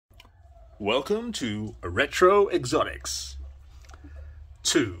Welcome to Retro Exotics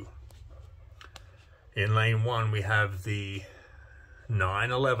 2. In lane 1 we have the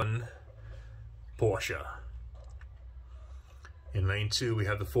 911 Porsche. In lane 2 we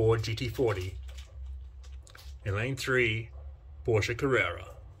have the Ford GT40. In lane 3, Porsche Carrera.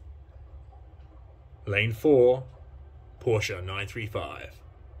 Lane 4, Porsche 935.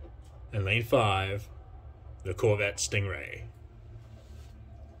 And lane 5, the Corvette Stingray.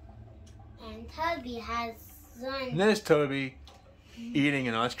 And Toby has one. And there's Toby eating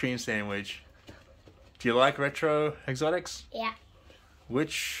an ice cream sandwich. Do you like Retro Exotics? Yeah.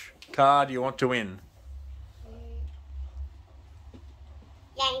 Which car do you want to win?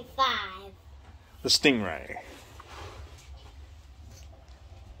 Lane 5. The Stingray.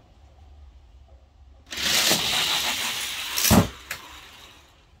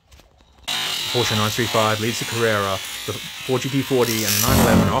 Porsche 935 leads the Carrera, the Ford GT40 and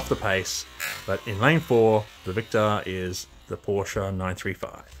 911 off the pace, but in lane 4, the victor is the Porsche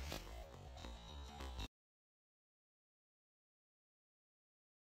 935.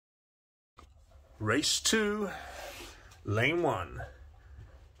 Race 2, lane 1,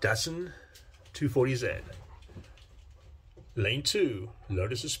 Datsun 240Z. Lane 2,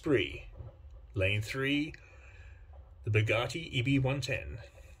 Lotus Esprit. Lane 3, the Bugatti EB110.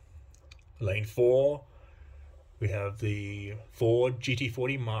 Lane 4, we have the Ford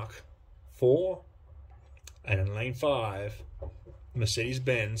GT40 Mark IV. And in lane 5,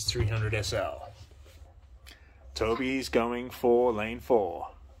 Mercedes-Benz 300 SL. Toby's going for lane 4.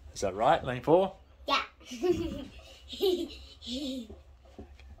 Is that right, lane 4? Yeah.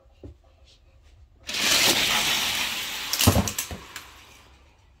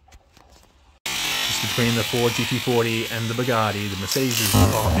 Between the Ford GT40 and the Bugatti, the Mercedes is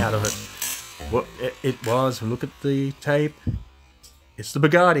out of it. Well, it was. Look at the tape. It's the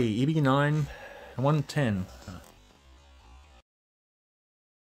Bugatti EB9 110.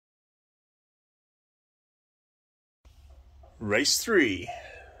 Race 3.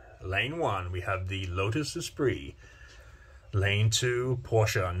 Lane 1, we have the Lotus Esprit. Lane 2,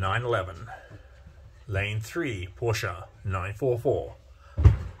 Porsche 911. Lane 3, Porsche 944.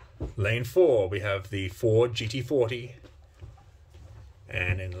 Lane 4, we have the Ford GT40.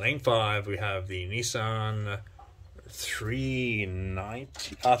 And in lane 5, we have the Nissan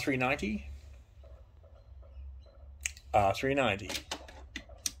 390, R390. R390.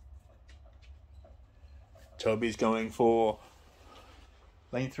 Toby's going for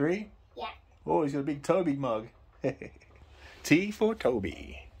lane 3? Yeah. Oh, he's got a big Toby mug. T for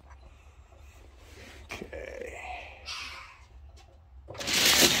Toby. Okay.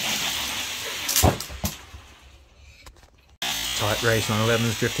 Tight race, 911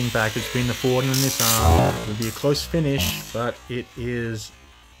 is drifting back between the Ford and the Nissan. It'll be a close finish, but it is,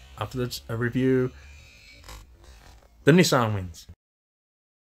 after a review, the Nissan wins.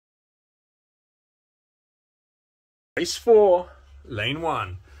 Race 4, lane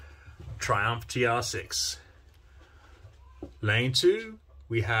 1, Triumph TR6. Lane 2,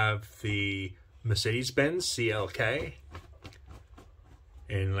 we have the Mercedes-Benz CLK.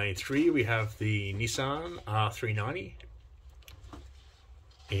 In lane 3, we have the Nissan R390.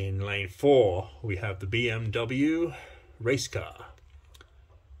 In lane 4, we have the BMW race car.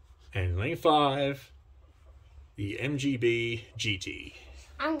 And in lane 5, the MGB GT.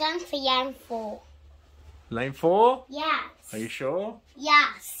 I'm going for lane 4. Lane 4? Yes. Are you sure?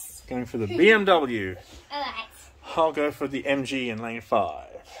 Yes. Going for the BMW. Alright. I'll go for the MG in lane 5.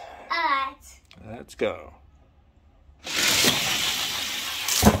 Alright. Let's go.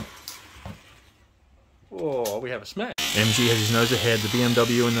 Oh, we have a smash. MG has his nose ahead. The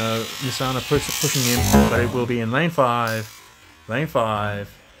BMW and the Nissan are pushing him, but it will be in lane 5. Lane 5.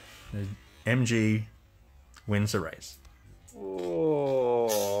 The MG wins the race.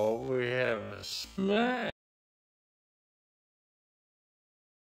 Oh, we have a smash.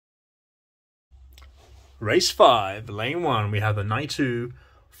 Race 5, lane 1, we have the 92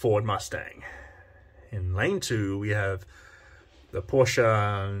 Ford Mustang. In lane 2, we have the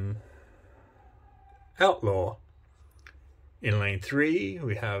Porsche Outlaw. In lane 3,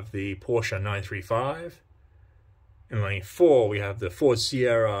 we have the Porsche 935. In lane 4, we have the Ford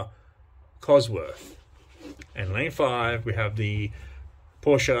Sierra Cosworth. In lane 5, we have the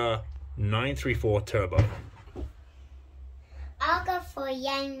Porsche 934 Turbo. I'll go for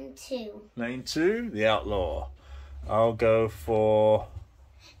lane 2. Lane 2, the Outlaw. I'll go for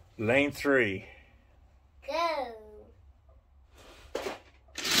lane 3. Go.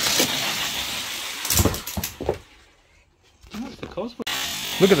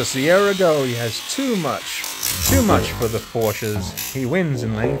 Look at the Sierra go. He has too much Too much for the Porsches. He wins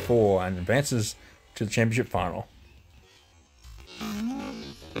in lane 4 and advances to the championship final.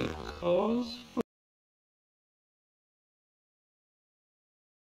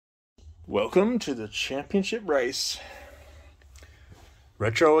 Welcome to the championship race.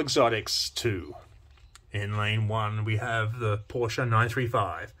 Retro Exotics 2. In lane 1 we have the Porsche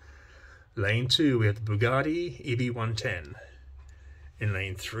 935. Lane 2 we have the Bugatti EB110. In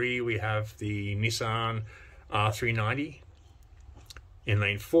lane 3 we have the Nissan R390. In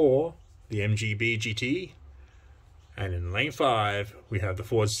lane 4 the MGB GT. And in lane 5 we have the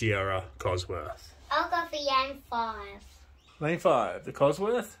Ford Sierra Cosworth. I'll go for lane 5. Lane 5, the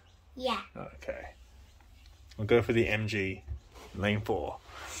Cosworth? Yeah. Okay. I'll go for the MG, lane 4.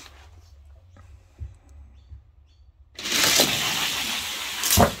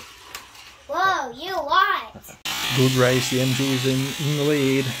 Whoa, you what? Good race, the MG is in the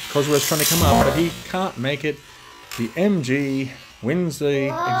lead. Cosworth's trying to come up, but he can't make it. The MG wins the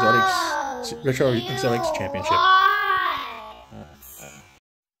Retro Exotics Championship.